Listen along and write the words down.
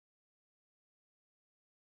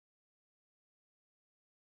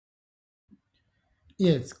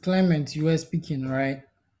Yes, Clement, you were speaking, right?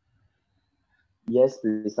 Yes,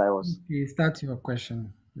 please. I was. Okay, start your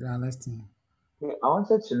question. We are listening. Okay, I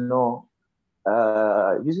wanted to know,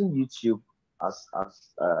 using YouTube as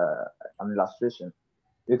an illustration,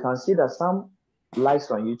 you can see that some likes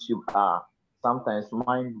on YouTube are sometimes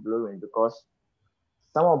mind blowing because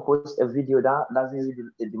someone posts a video that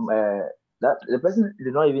doesn't even that the person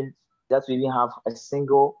did not even that to even have a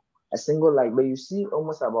single like, but you see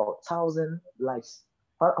almost about 1,000 likes.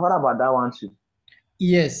 What about that one too?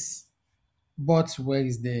 Yes, bots where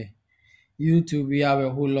is there? YouTube, we have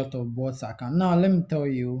a whole lot of bots account. Now, let me tell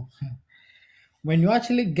you, when you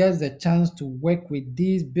actually get the chance to work with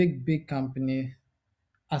these big company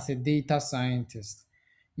as a data scientist,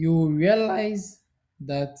 you realize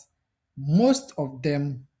that most of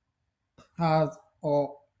them has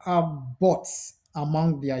or have bots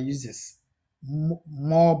among their users,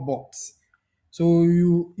 more bots. So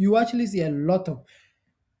you actually see a lot of,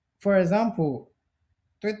 for example,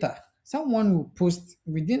 Twitter. Someone will post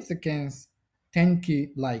within seconds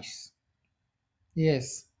 10K likes.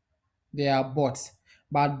 Yes, they are bots,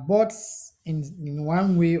 but bots in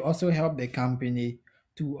one way also help the company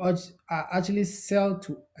to actually sell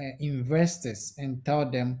to investors and tell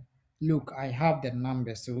them, look, I have the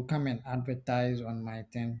numbers, so come and advertise on my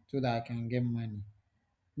thing so that I can get money.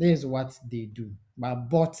 This is what they do. But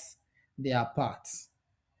bots, they are parts.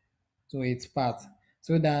 So it's part.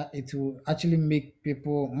 So that it will actually make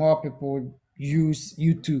more people use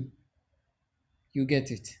YouTube. You get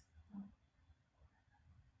it.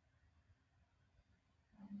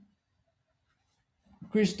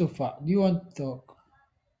 Christopher, do you want to talk?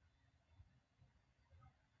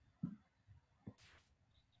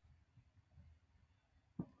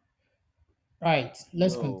 Right,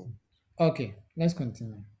 let's No. continue. Okay, let's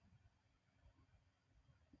continue.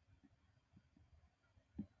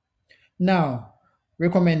 Now,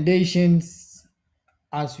 recommendations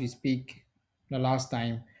as we speak the last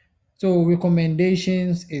time. So,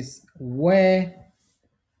 recommendations is where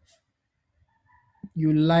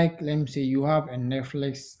you like, let me say, you have a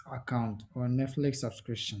Netflix account or a Netflix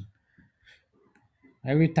subscription.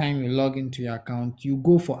 Every time you log into your account, you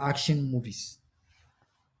go for action movies.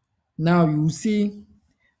 Now, you see,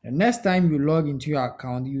 the next time you log into your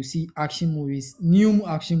account, you see action movies, new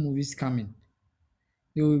action movies coming.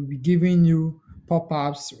 They will be giving you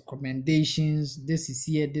pop-ups, recommendations. This is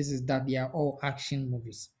here, this is that. They are all action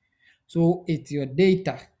movies. So it's your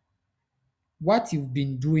data. What you've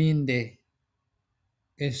been doing there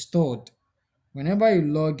is stored. Whenever you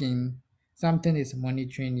log in, something is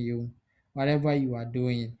monitoring you, whatever you are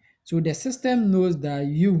doing. So the system knows that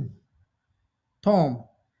you, Tom,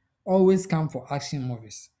 always come for action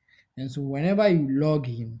movies. And so whenever you log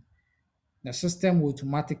in, the system will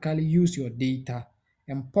automatically use your data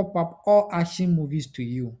and pop up all action movies to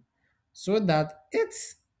you so that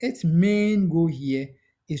its main goal here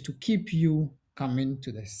is to keep you coming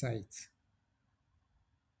to the site.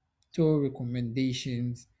 So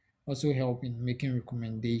recommendations also help in making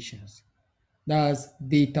recommendations. That's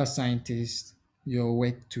data scientist your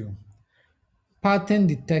work too. Pattern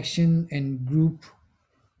detection and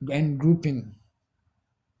grouping.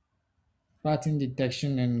 Pattern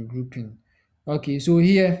detection and grouping. Okay, so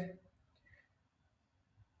here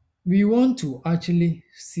we want to actually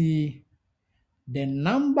see the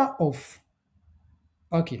number of,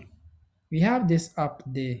 okay, we have this app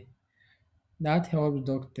there that helps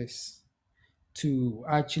doctors to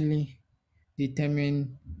actually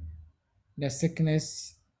determine the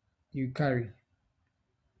sickness you carry.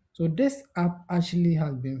 So this app actually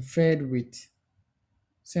has been fed with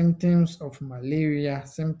symptoms of malaria,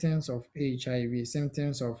 symptoms of HIV,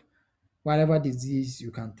 symptoms of whatever disease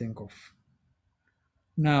you can think of.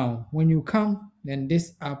 Now, when you come, then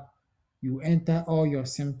this app, you enter all your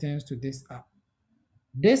symptoms to this app.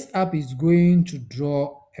 This app is going to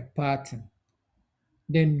draw a pattern,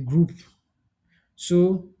 then group.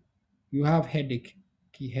 So you have headache,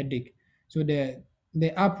 key headache. So the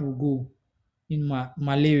app will go in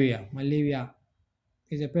malaria. Malaria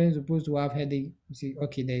is a person supposed to have headache. You say,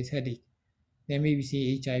 okay, there is headache. Then maybe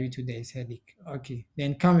say HIV too, there is headache. Okay,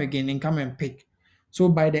 then come again and come and pick. So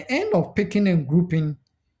by the end of picking and grouping,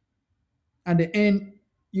 at the end,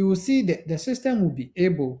 you will see that the system will be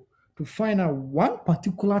able to find out one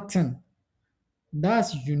particular thing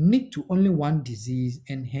that's unique to only one disease,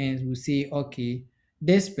 and hence we say, okay,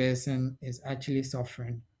 this person is actually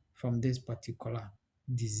suffering from this particular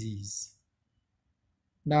disease.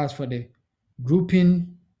 That's for the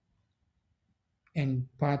grouping and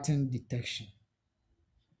pattern detection.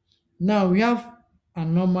 Now we have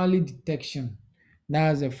anomaly detection.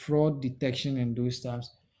 That's a fraud detection and those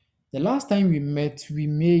stuffs. The last time we met,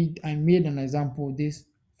 I made an example of this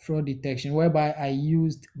fraud detection whereby I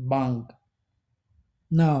used bank.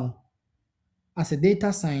 Now, as a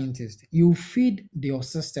data scientist, you feed your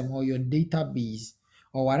system or your database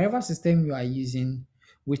or whatever system you are using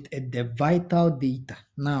with the vital data.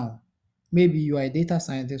 Now, maybe you are a data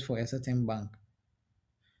scientist for a certain bank.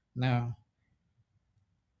 Now,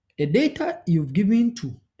 the data you've given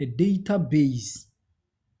to the database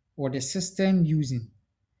or the system using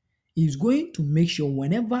is going to make sure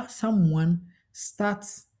whenever someone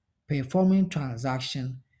starts performing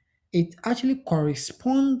transaction, it actually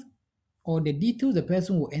corresponds, or the details the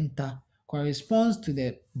person will enter corresponds to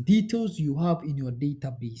the details you have in your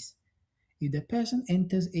database. If the person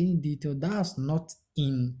enters any detail that's not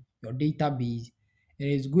in your database, it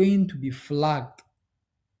is going to be flagged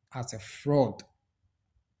as a fraud.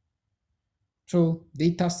 So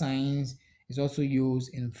data science is also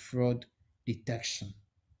used in fraud detection.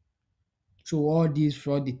 So all these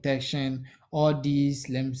fraud detection, all these,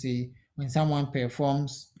 let me say, when someone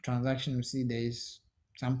performs transaction, you see there is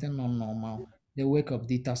something not normal. The work of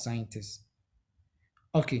data scientists.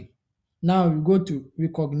 Okay, now we go to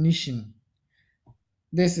recognition.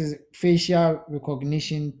 This is facial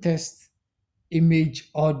recognition, text, image,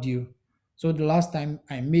 audio. So the last time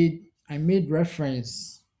I made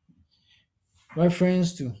reference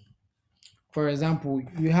to, for example,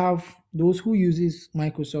 you have those who uses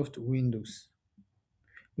Microsoft Windows.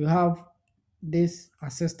 You have this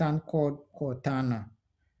assistant called Cortana.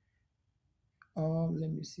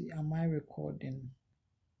 Let me see. Am I recording?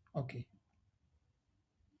 Okay,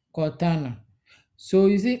 Cortana. So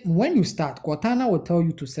you see, when you start, Cortana will tell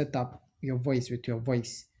you to set up your voice with your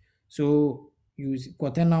voice. So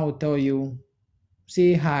Cortana will tell you,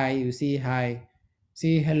 say hi, you say hi,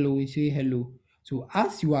 say hello, you say hello. So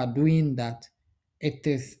as you are doing that, it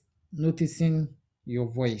is noticing your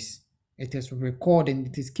voice. It is recording,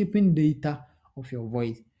 it is keeping data of your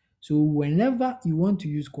voice. So whenever you want to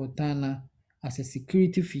use Cortana as a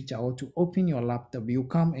security feature or to open your laptop, you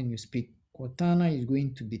come and you speak. Cortana is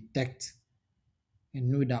going to detect and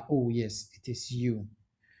know that, oh yes, it is you.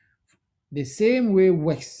 The same way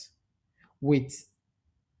works with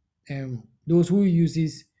those who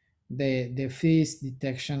uses the face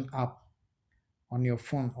detection app on your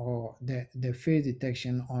phone, or the face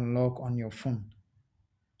detection unlock on your phone.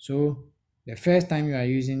 So the first time you are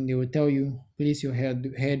using, they will tell you, place your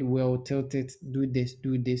head well, tilt it, do this,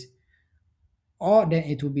 do this. Or then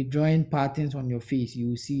it will be drawing patterns on your face. You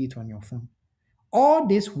will see it on your phone. All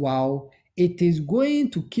this while, it is going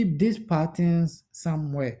to keep these patterns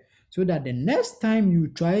somewhere so that the next time you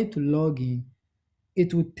try to log in,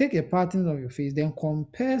 it will take a pattern of your face, then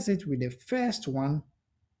compares it with the first one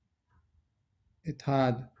it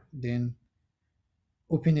had, then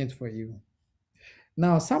open it for you.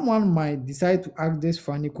 Now, someone might decide to ask this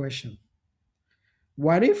funny question.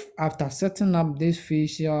 What if after setting up this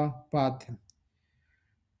facial pattern,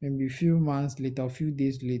 maybe a few months later, a few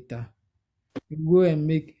days later, you go and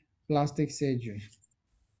make plastic surgery?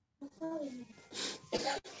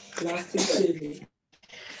 Plastic surgery.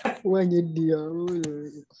 When you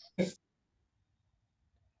do,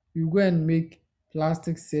 you go and make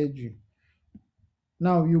plastic surgery.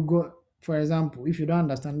 Now you go, for example, if you don't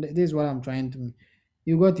understand, this is what I'm trying to mean.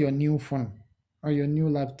 You got your new phone or your new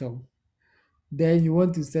laptop, then you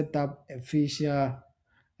want to set up a facial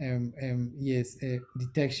yes,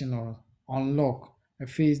 detection or unlock a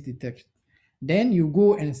face detection. Then you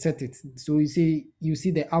go and set it. So you see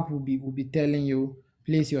the app will be telling you,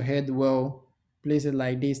 place your head well, place it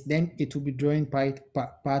like this. Then it will be drawing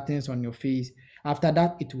patterns on your face. After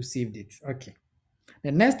that, it will save it. Okay.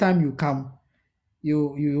 The next time you come,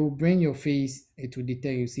 you bring your face, it will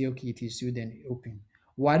detect, you see, okay, it is you, then open.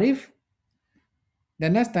 What if the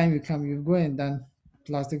next time you come, you go and done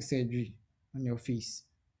plastic surgery on your face?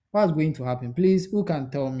 What's going to happen? Please, who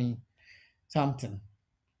can tell me something?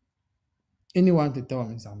 Anyone to tell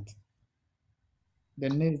me something? The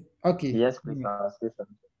next, okay, Yes, please, I'll say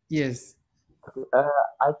something. yes, Okay,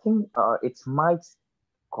 I think it might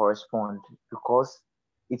correspond because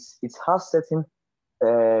it has certain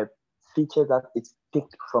uh, features that it's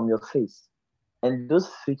picked from your face, and those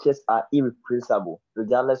features are irreplaceable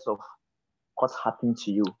regardless of what's happened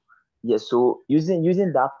to you. Yes, so using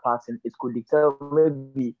that pattern, it could detect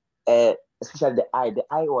maybe especially the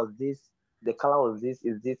eye was this, the color was this,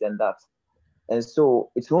 is this and that, and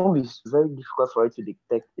so it won't be very difficult for it to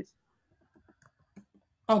detect it.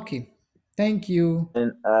 okay, thank you.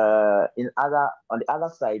 And in other on the other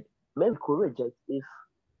side, maybe could reject if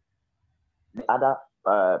the other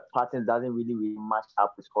pattern doesn't really match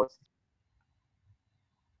up with what.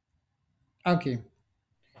 Okay,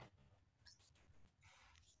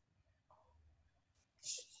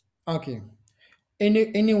 Okay.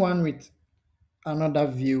 Anyone with another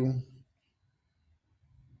view?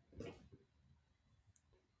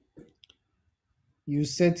 You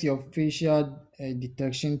set your facial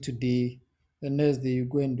detection today, the next day you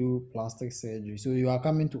go and do plastic surgery. So you are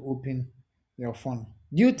coming to open your phone.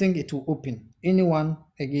 Do you think it will open? Anyone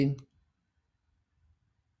again?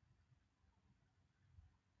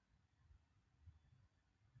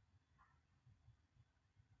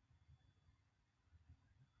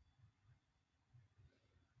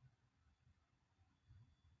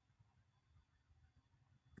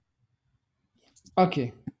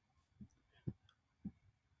 Okay.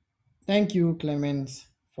 Thank you, Clement,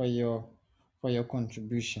 for your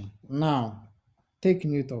contribution. Now, take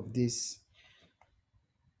note of this.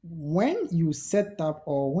 When you set up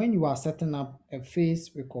or when you are setting up a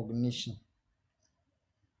face recognition,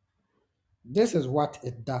 this is what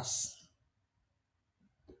it does.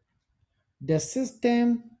 The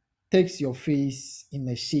system takes your face in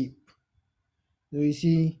a shape. So you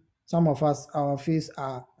see, some of us, our face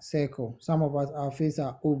are circle, some of us, our face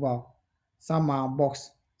are oval, some are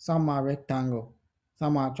box, some are rectangle,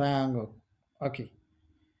 some are triangle. Okay.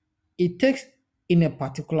 It takes in a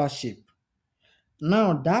particular shape.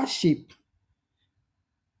 Now that shape,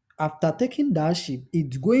 after taking that shape,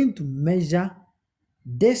 it's going to measure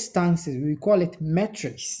distances. We call it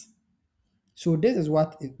metrics. So this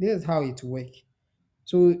is how it works.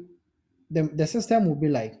 So the system will be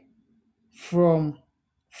like from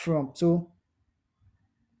so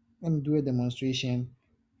let me do a demonstration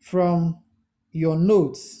from your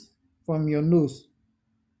nose from your nose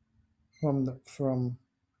from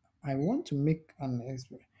I want to make an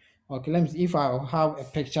okay, let me see if I have a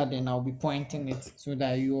picture, then I'll be pointing it so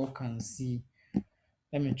that you all can see.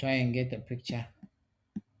 Let me try and get a picture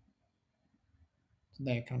so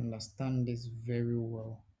that I can understand this very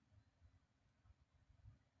well.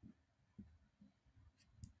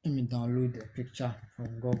 Let me download the picture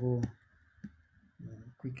from Google.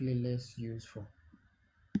 Quickly, let's use for.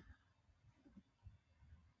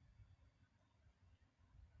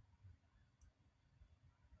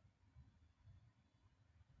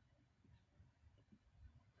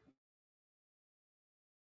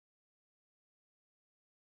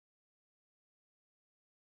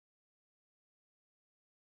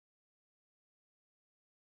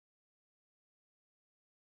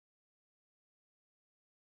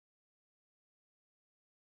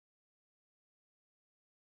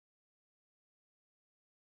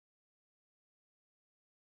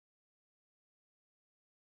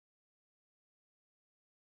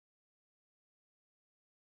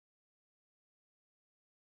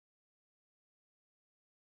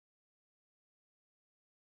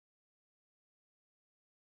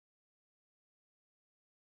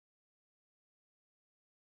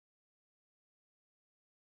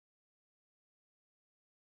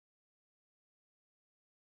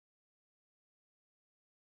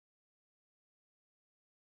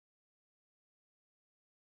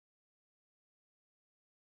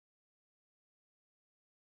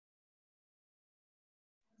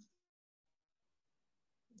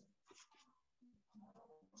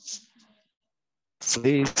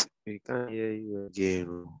 Please, we can't hear you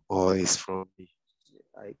again, or it's from me.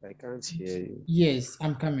 I can't hear you. Yes,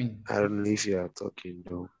 I'm coming. I don't know if you are talking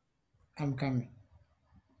though. I'm coming.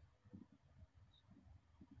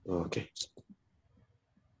 Okay.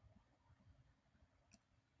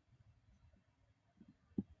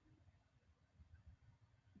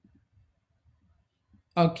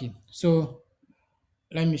 Okay, so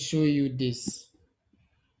let me show you this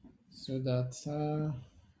so that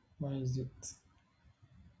why is it?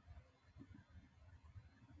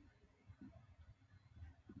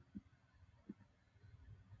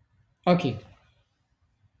 Okay,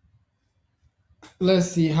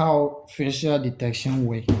 let's see how facial detection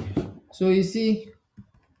works. So you see,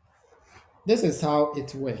 this is how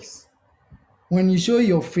it works. When you show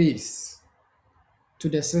your face to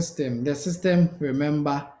the system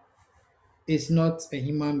remember it's not a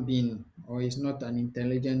human being or it's not an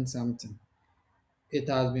intelligent something. It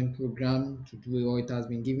has been programmed to do it or it has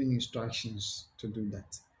been given instructions to do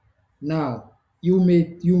that. Now, you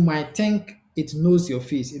might think it knows your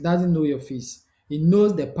face. It doesn't know your face. It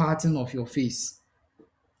knows the pattern of your face.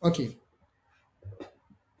 Okay,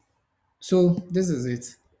 so this is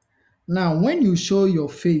it. Now, when you show your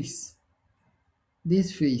face,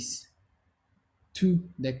 this face to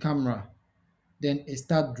the camera, then it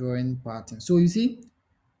start drawing pattern. So you see,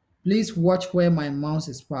 please watch where my mouse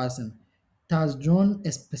is passing. It has drawn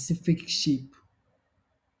a specific shape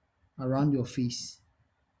around your face.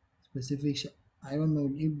 Specific shape. I don't know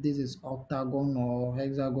if this is octagon or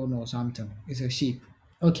hexagon or something. It's a shape.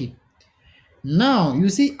 Okay. Now you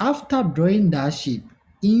see after drawing that shape,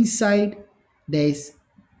 inside there is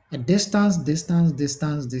a distance.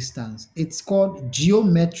 It's called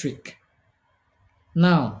geometric.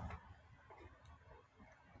 Now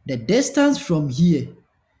the distance from here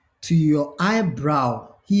to your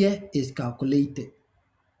eyebrow here is calculated.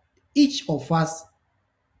 Each of us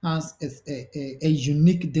has a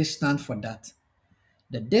unique distance for that.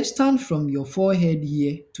 The distance from your forehead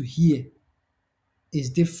here to here is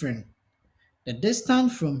different. The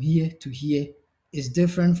distance from here to here is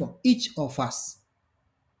different from each of us.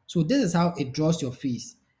 So this is how it draws your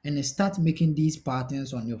face and it starts making these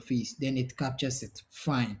patterns on your face. Then it captures it.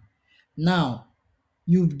 Fine. Now,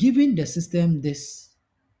 you've given the system this.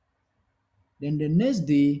 Then the next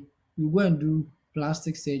day, you go and do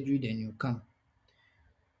plastic surgery, then you come.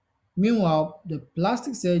 Meanwhile, the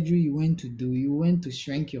plastic surgery you went to do, you went to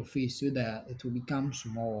shrink your face so that it will become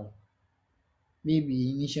small.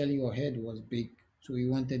 Maybe initially your head was big, so you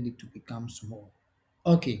wanted it to become small.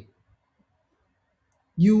 Okay,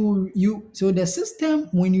 so the system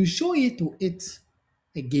when you show it to it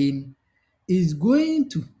again is going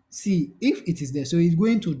to see if it is there, so it's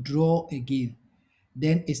going to draw again,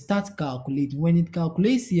 then it starts calculating. When it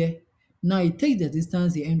calculates here, now it takes the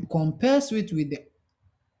distance here and compares it with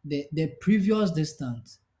the previous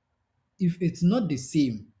distance. If it's not the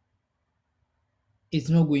same, it's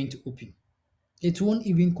not going to open. It won't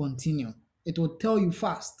even continue. It will tell you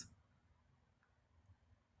fast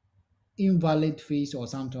invalid face or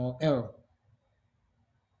something or error.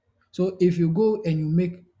 So if you go and you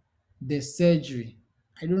make the surgery,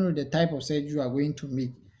 I don't know the type of surgery you are going to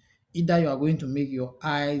make. Either you are going to make your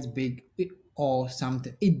eyes big or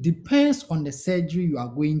something. It depends on the surgery you are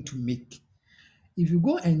going to make. If you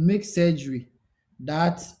go and make surgery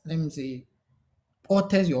that, let me say,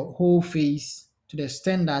 alters your whole face to the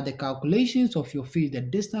extent that the calculations of your face, the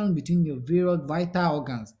distance between your various vital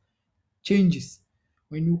organs changes.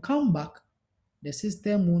 When you come back, the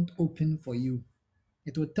system won't open for you.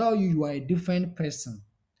 It will tell you you are a different person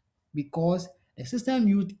because the system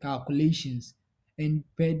used calculations and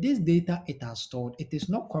per this data it has stored, it is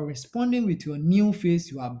not corresponding with your new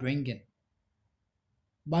face you are bringing.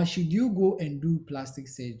 But should you go and do plastic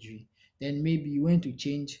surgery, then maybe you want to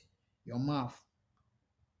change your mouth.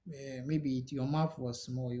 Maybe your mouth was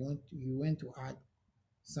small, you want to add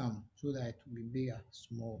some so that it will be bigger,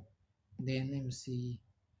 small. Then let me see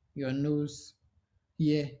your nose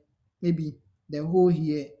here, maybe the hole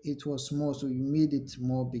here it was small, so you made it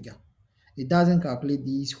more bigger. It doesn't calculate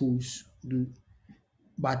these holes,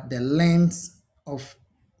 but the length of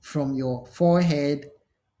from your forehead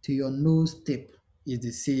to your nose tip is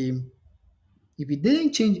the same. If it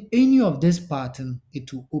didn't change any of this pattern,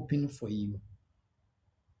 it will open for you.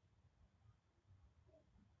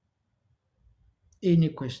 Any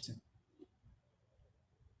question?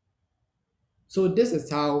 So this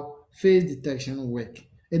is how face detection work.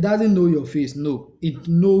 It doesn't know your face, no. It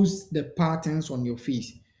knows the patterns on your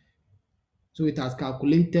face. So it has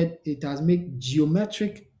calculated, it has made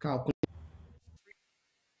geometric calculation.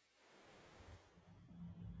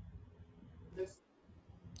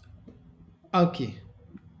 Okay,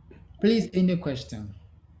 please, any question?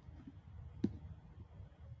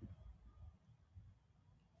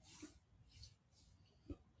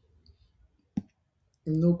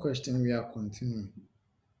 No question, we are continuing.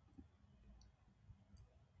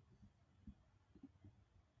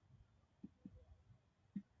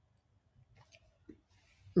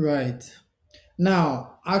 Right.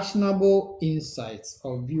 Now, actionable insights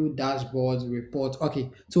or view dashboards report.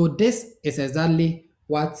 Okay, so this is exactly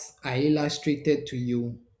what I illustrated to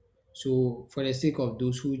you. So, for the sake of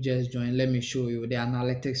those who just joined, let me show you the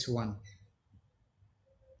analytics one.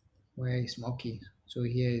 Where is okay? So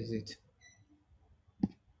here is it.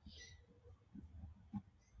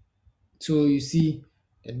 So you see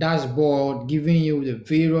the dashboard giving you the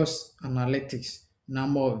various analytics,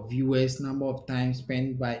 number of viewers, number of time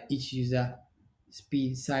spent by each user,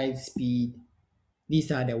 speed, site speed.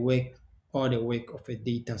 These are the work, all the work of a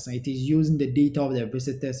data science. It is using the data of the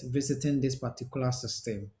visitors visiting this particular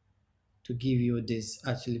system to give you this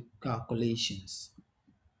actually calculations.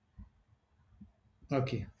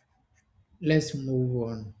 Okay, let's move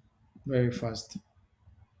on very fast.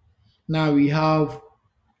 Now we have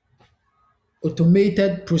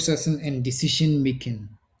automated processing and decision making.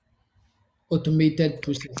 Automated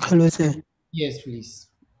processing. Hello, sir. Yes, please.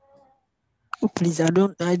 Oh, please, I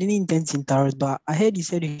didn't intend to interrupt, but I heard you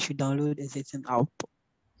said you should download a certain app.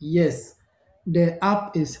 Yes. The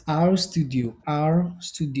app is R Studio. R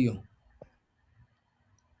Studio.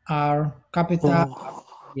 R capital. Oh,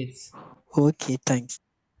 Yes. okay, thanks.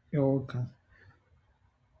 You're welcome.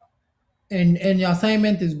 And your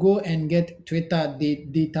assignment is go and get Twitter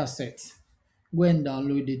data set. Go and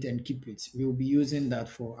download it and keep it. We'll be using that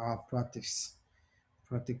for our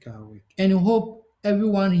practical week. And I hope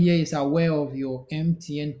everyone here is aware of your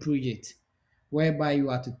MTN project, whereby you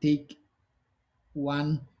are to take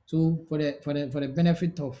one. So for the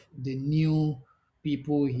benefit of the new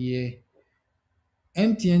people here,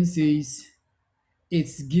 MTN says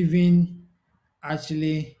it's giving,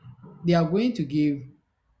 actually they are going to give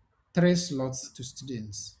 3 slots to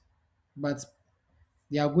students, but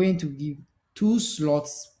they are going to give 2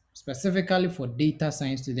 slots specifically for data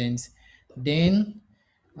science students, then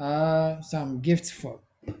some gifts for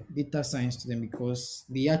data science students because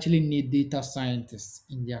they actually need data scientists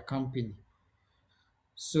in their company.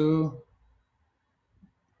 So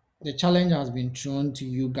the challenge has been thrown to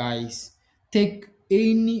you guys. Take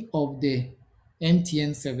any of the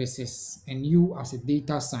MTN services and you as a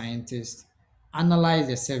data scientist analyze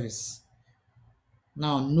the service.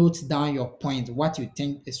 Now note down your point, what you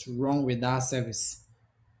think is wrong with that service.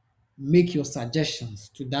 Make your suggestions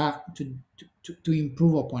to that to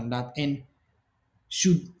improve upon that. And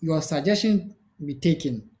should your suggestion be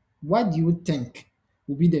taken, what do you think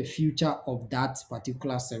will be the future of that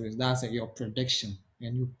particular service? That's your prediction,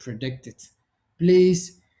 and you predict it.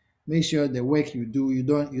 Please make sure the work you do, you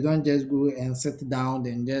don't just go and sit down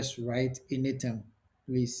and just write anything.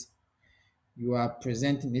 Please, you are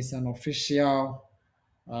presenting this an official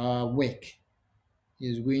work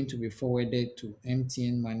is going to be forwarded to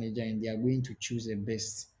MTN manager and they are going to choose the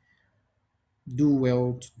best. Do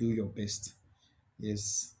well to do your best.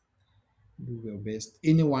 Yes, do your best.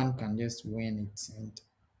 Anyone can just win it and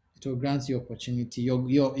it will grant you opportunity.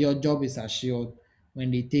 Your job is assured. When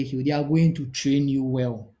they take you, they are going to train you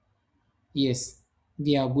well. Yes,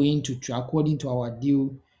 they are going to, according to our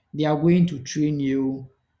deal, they are going to train you,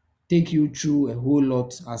 take you through a whole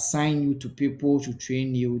lot, assign you to people to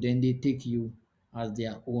train you, then they take you as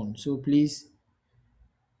their own. So please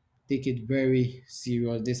take it very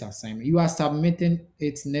serious, this assignment. You are submitting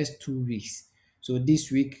it next 2 weeks. So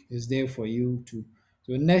this week is there for you to,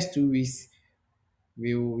 so next 2 weeks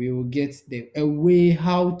we will get a way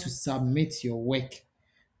how to submit your work.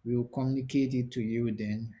 We will communicate it to you,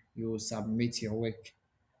 then you will submit your work.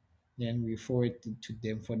 Then we forward it to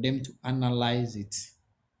them for them to analyze it.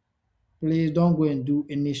 Please don't go and do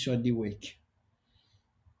any shoddy work.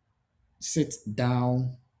 Sit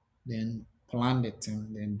down, then plan the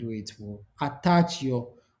thing, then do it well. Attach your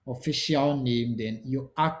official name, then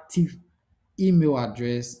your active email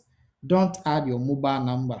address. Don't add your mobile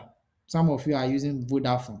number. Some of you are using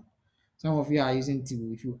Vodafone. Some of you are using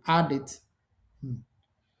Tigo. If you add it,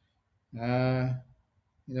 I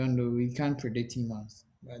don't know, we can't predict humans.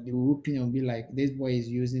 But the opinion will be like, this boy is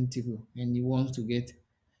using Tigo and he wants to get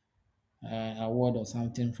award or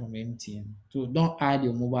something from MTN. So don't add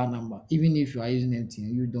your mobile number. Even if you are using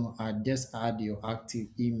MTN, you don't add, just add your active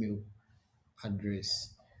email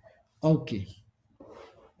address. Okay,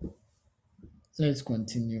 so let's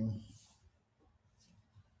continue.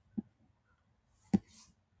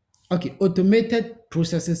 Okay, automated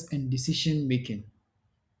processes and decision making.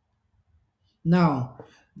 Now,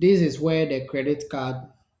 this is where the credit card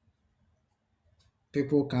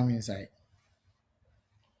people come inside.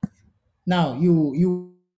 Now,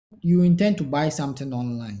 you intend to buy something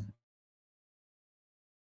online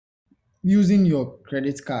using your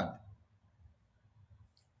credit card.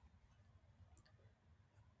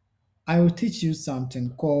 I will teach you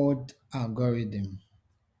something called algorithm.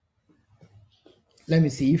 Let me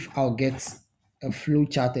see if I'll get a flow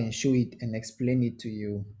chart and show it and explain it to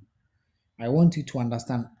you. I want you to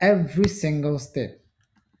understand every single step.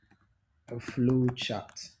 A flow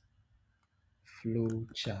chart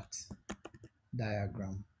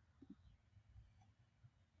diagram,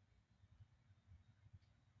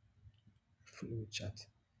 flow chart.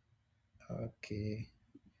 Okay,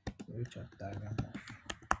 flow chart diagram.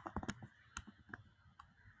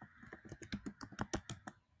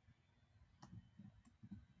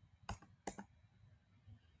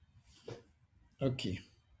 Okay.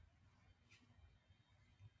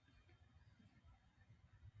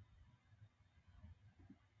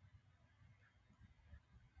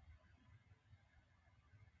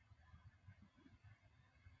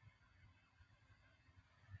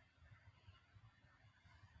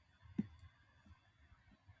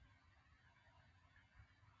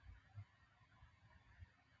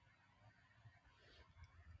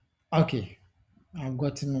 Okay, I've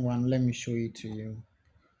gotten one. Let me show it to you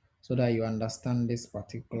so that you understand this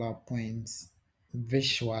particular point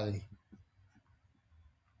visually.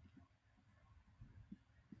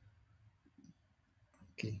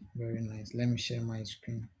 Okay, very nice. Let me share my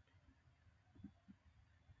screen.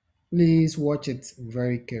 Please watch it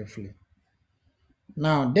very carefully.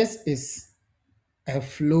 Now, this is a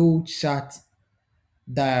flow chart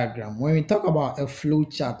diagram. When we talk about a flow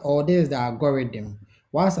chart, or this is the algorithm.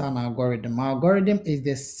 What's an algorithm? Algorithm is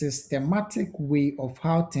the systematic way of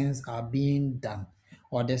how things are being done,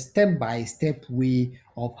 or the step-by-step way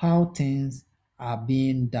of how things are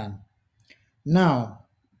being done. Now,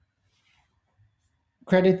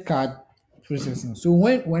 credit card processing. So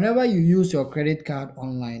whenever you use your credit card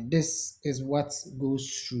online, this is what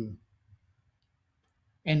goes through,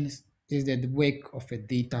 and is the work of a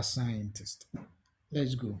data scientist.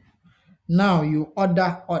 Let's go. Now you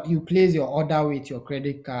order, or you place your order with your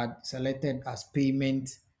credit card selected as payment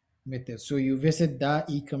method. So you visit that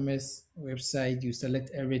e-commerce website, you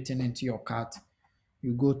select everything into your cart,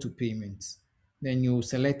 you go to payments. Then you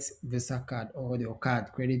select Visa card or your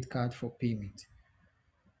card, credit card for payment.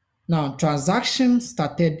 Now transaction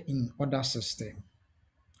started in order system.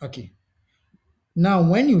 Okay. Now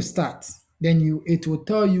when you start, then it will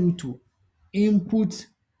tell you to input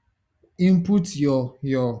your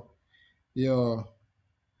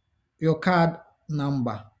your card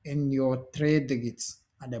number and your 3 digits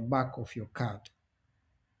at the back of your card.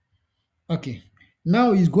 Okay,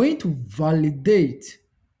 now it's going to validate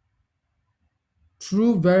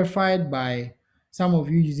through verified by some of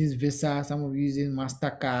you using Visa, some of you using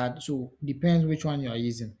MasterCard. So depends which one you are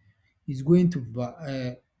using. It's going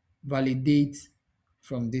to validate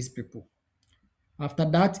from these people. After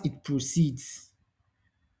that, it proceeds.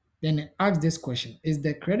 Then it asks this question: is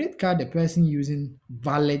the credit card the person using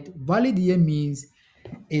valid? Valid here means,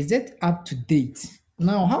 is it up to date?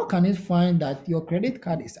 Now, how can it find that your credit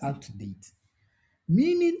card is up to date?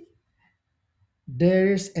 Meaning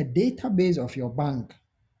there is a database of your bank.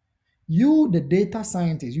 You, the data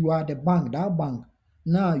scientist, you are the bank, that bank.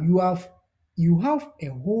 Now you have a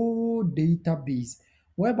whole database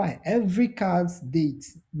whereby every card's date,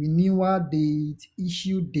 renewal date,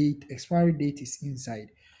 issue date, expiry date is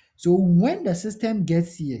inside. So when the system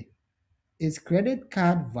gets here, is credit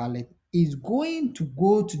card valid, is going to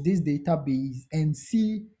go to this database and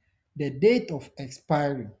see the date of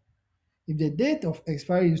expiry. If the date of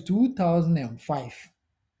expiry is 2005,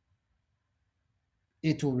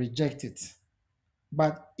 it will reject it.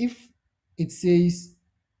 But if it says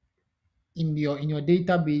in your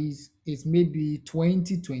database it's maybe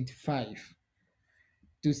 2025,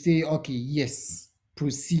 to say okay, yes,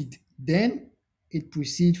 proceed, then it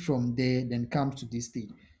proceed from there, then comes to this stage.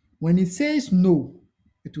 When it says no,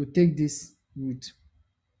 it will take this route.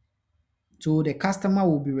 So the customer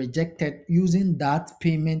will be rejected using that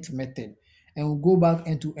payment method and will go back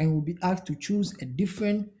and will be asked to choose a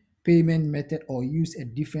different payment method or use a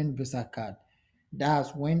different Visa card.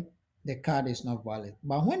 That's when the card is not valid.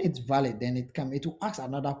 But when it's valid, then it will ask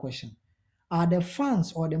another question. Are the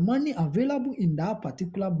funds or the money available in that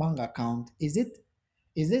particular bank account? Is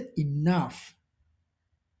it enough?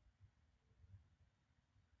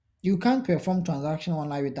 You can't perform transaction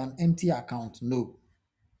online with an empty account. No.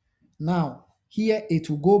 Now, here it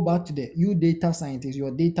will go back to you data scientist,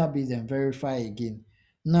 your database, and verify again.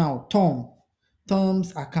 Now,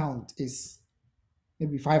 Tom's account is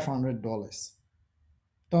maybe $500.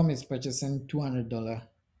 Tom is purchasing $200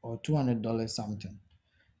 or $200 something.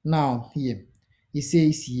 Now, here, it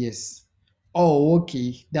says yes. Oh,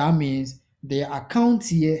 okay. That means the account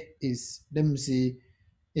here is, let me say,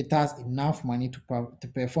 it has enough money to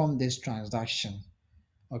perform this transaction.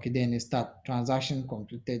 Okay, then it start transaction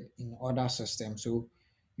completed in other system. So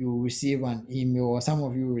you will receive an email, or some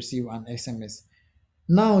of you will receive an SMS.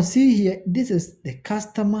 Now see here, this is the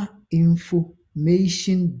customer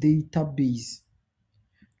information database.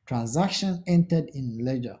 Transaction entered in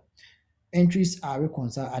ledger. Entries are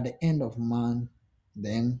reconciled at the end of month,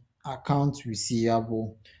 then accounts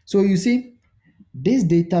receivable. So you see, this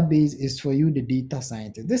database is for you, the data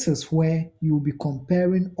scientist. This is where you will be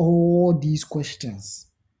comparing all these questions.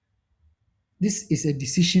 This is a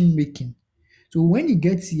decision making. So when he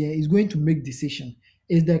gets here, he's going to make decision.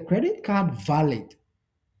 Is the credit card valid?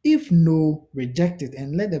 If no, reject it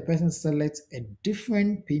and let the person select a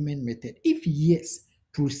different payment method. If yes,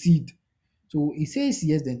 proceed. So it says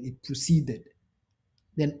yes, then it proceeded.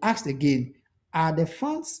 Then asked again, are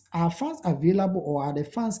funds available, or are the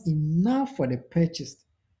funds enough for the purchase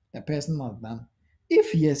the person has done?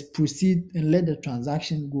 If yes, proceed and let the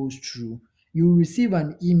transaction goes through. You will receive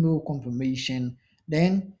an email confirmation.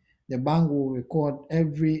 Then the bank will record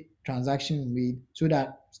every transaction made, so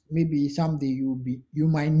that maybe someday you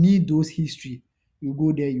might need those history. You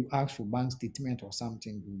go there, you ask for bank statement or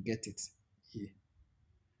something, you get it here.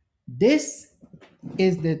 This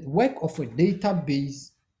is the work of a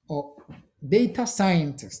database or data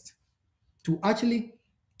scientist. to actually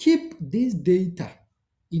keep this data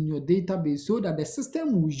in your database so that the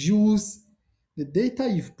system will use the data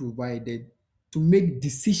you've provided to make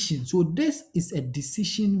decisions. So this is a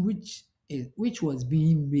decision which was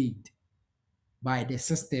being made by the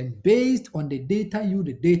system based on the data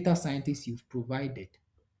the data scientists, you've provided.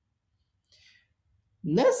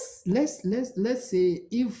 Let's say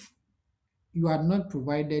if you had not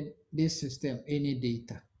provided this system any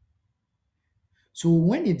data. So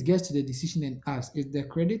when it gets to the decision and asks, is the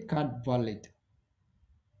credit card valid?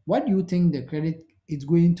 What do you think the credit is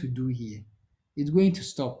going to do here? It's going to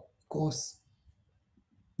stop because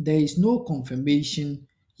there is no confirmation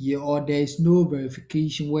here, or there is no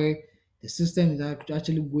verification where the system is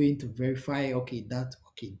actually going to verify, okay, that,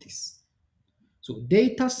 okay, this. So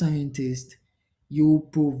data scientist, you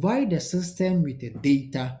provide the system with the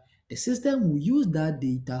data. The system will use that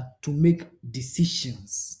data to make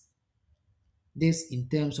decisions. This in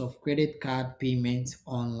terms of credit card payments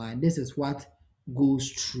online. This is what goes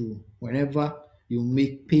through whenever you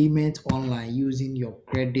make payment online using your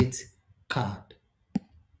credit card.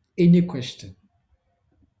 Any question?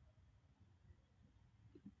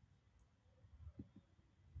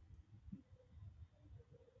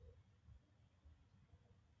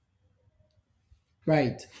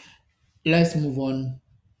 Right. Let's move on.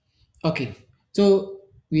 Okay. So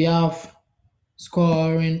we have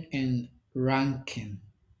scoring and ranking.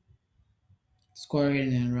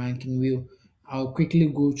 Scoring and ranking. I'll quickly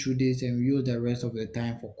go through this and use the rest of the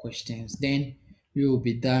time for questions. Then we will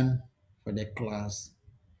be done for the class.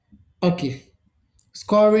 Okay.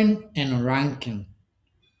 Scoring and ranking.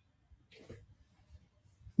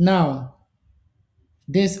 Now,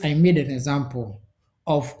 this I made an example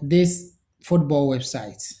of this football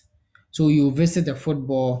website. So you visit a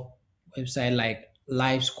football website like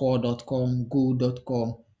livescore.com,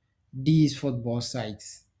 go.com, these football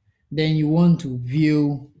sites. Then you want to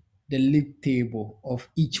view the league table of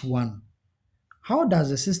each one. How does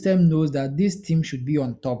the system knows that this team should be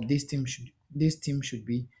on top, this team should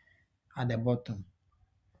be at the bottom?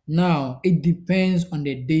 Now, it depends on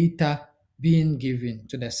the data being given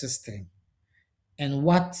to the system and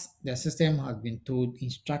what the system has been told,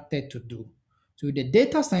 instructed to do. So the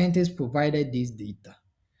data scientist provided this data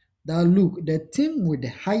that look, the team with the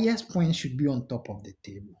highest points should be on top of the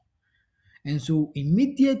table. And so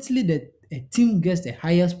immediately a team gets the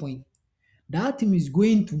highest point, that team is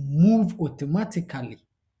going to move automatically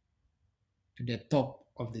to the top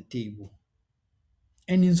of the table.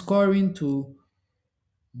 And in scoring too,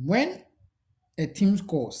 when a team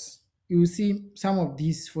scores, you will see some of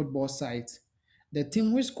these football sites, the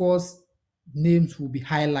team which scores names will be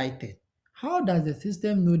highlighted. How does the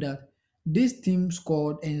system know that this team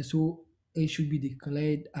scored and so it should be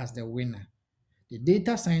declared as the winner? The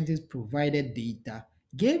data scientist provided data,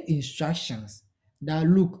 gave instructions that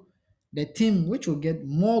look, the team which will get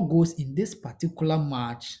more goals in this particular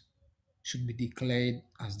match should be declared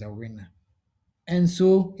as the winner. And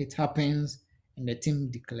so it happens and the team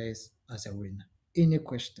declares as a winner. Any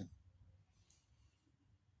question?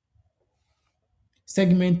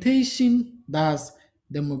 Segmentation, that's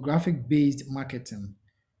demographic based marketing.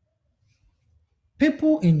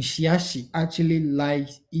 People in Shiashi actually like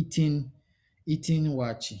eating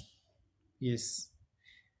wachi. Yes.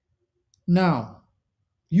 Now,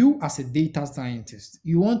 you as a data scientist,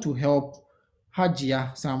 you want to help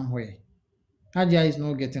Hajia somewhere. Hajia is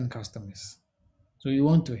not getting customers. So you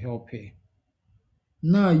want to help her.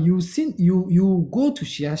 Now you go to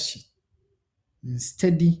Shiashi and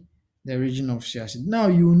study the region of Shiashi. Now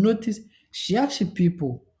you notice Shiashi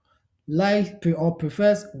people like or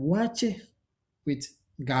prefers wache with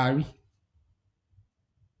gari.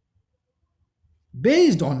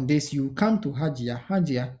 Based on this, you come to Hajia.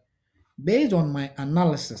 Hajia, based on my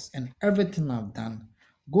analysis and everything I've done,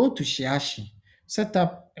 go to Shiashi, set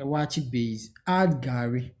up a wachi base, add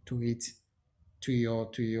gari to it, to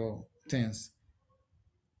your things.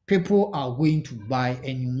 People are going to buy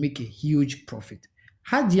and you make a huge profit.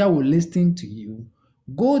 Hajia will listen to you,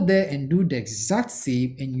 go there and do the exact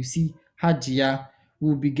same, and you see Hajia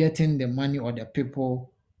will be getting the money or the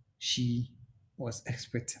people she was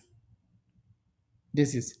expecting.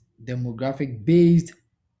 This is demographic based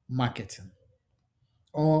marketing.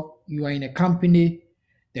 Or you are in a company,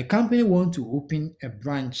 the company want to open a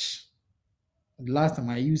branch. The last time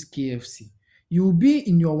I used KFC. You'll be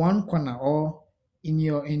in your one corner or in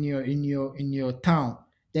your town.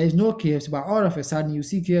 There is no KFC, but all of a sudden you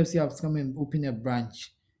see KFC has come and open a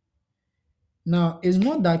branch. Now it's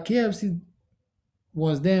not that KFC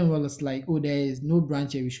was there and was like, oh, there is no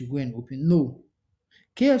branch here, we should go and open. No.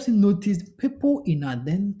 KFC noticed people in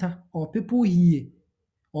Adenta or people here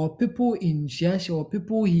or people in Shiashi, or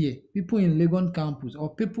people here, people in Legon campus,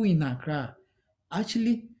 or people in Accra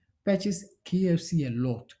actually purchase KFC a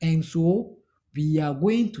lot. And so we are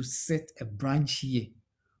going to set a branch here.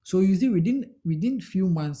 So you see, within few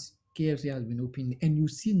months, KFC has been opened, and you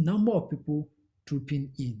see number of people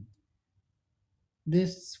trooping in.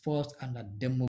 This falls under